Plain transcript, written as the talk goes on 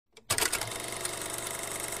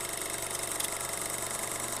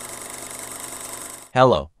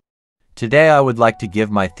Hello. Today I would like to give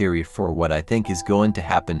my theory for what I think is going to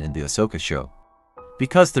happen in the Ahsoka show.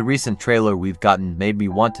 Because the recent trailer we've gotten made me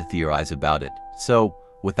want to theorize about it, so,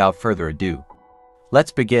 without further ado,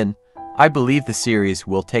 let's begin. I believe the series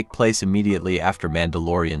will take place immediately after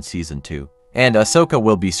Mandalorian Season 2, and Ahsoka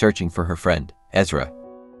will be searching for her friend, Ezra.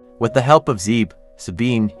 With the help of Zeb,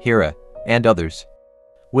 Sabine, Hera, and others,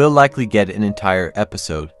 we'll likely get an entire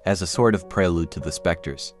episode as a sort of prelude to the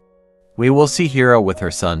Spectres. We will see Hera with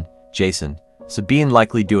her son, Jason, Sabine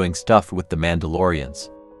likely doing stuff with the Mandalorians,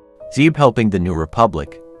 Zeb helping the New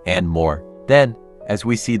Republic, and more. Then, as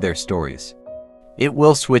we see their stories, it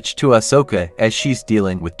will switch to Ahsoka as she's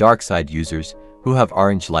dealing with dark-side users who have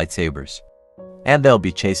orange lightsabers, and they'll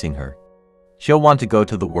be chasing her. She'll want to go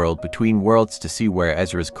to the world between worlds to see where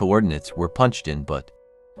Ezra's coordinates were punched in, but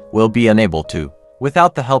will be unable to,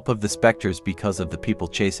 without the help of the Spectres because of the people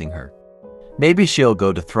chasing her. Maybe she'll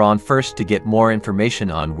go to Thrawn first to get more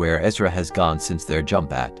information on where Ezra has gone since their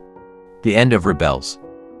jump at the end of Rebels,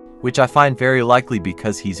 which I find very likely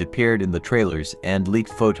because he's appeared in the trailers and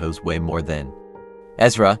leaked photos way more than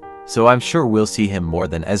Ezra, so I'm sure we'll see him more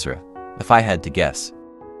than Ezra, if I had to guess.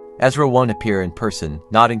 Ezra won't appear in person,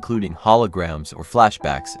 not including holograms or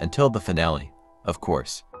flashbacks, until the finale, of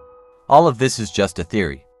course. All of this is just a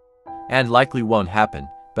theory, and likely won't happen,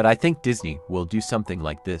 but I think Disney will do something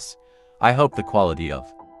like this. I hope the quality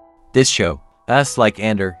of this show, us like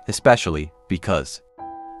Andor, especially because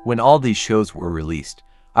when all these shows were released,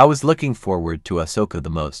 I was looking forward to Ahsoka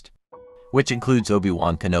the most, which includes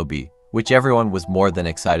Obi-Wan Kenobi, which everyone was more than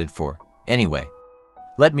excited for. Anyway,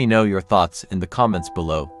 let me know your thoughts in the comments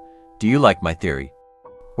below. Do you like my theory?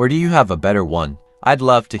 Or do you have a better one? I'd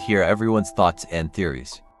love to hear everyone's thoughts and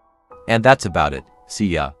theories. And that's about it. See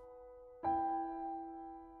ya.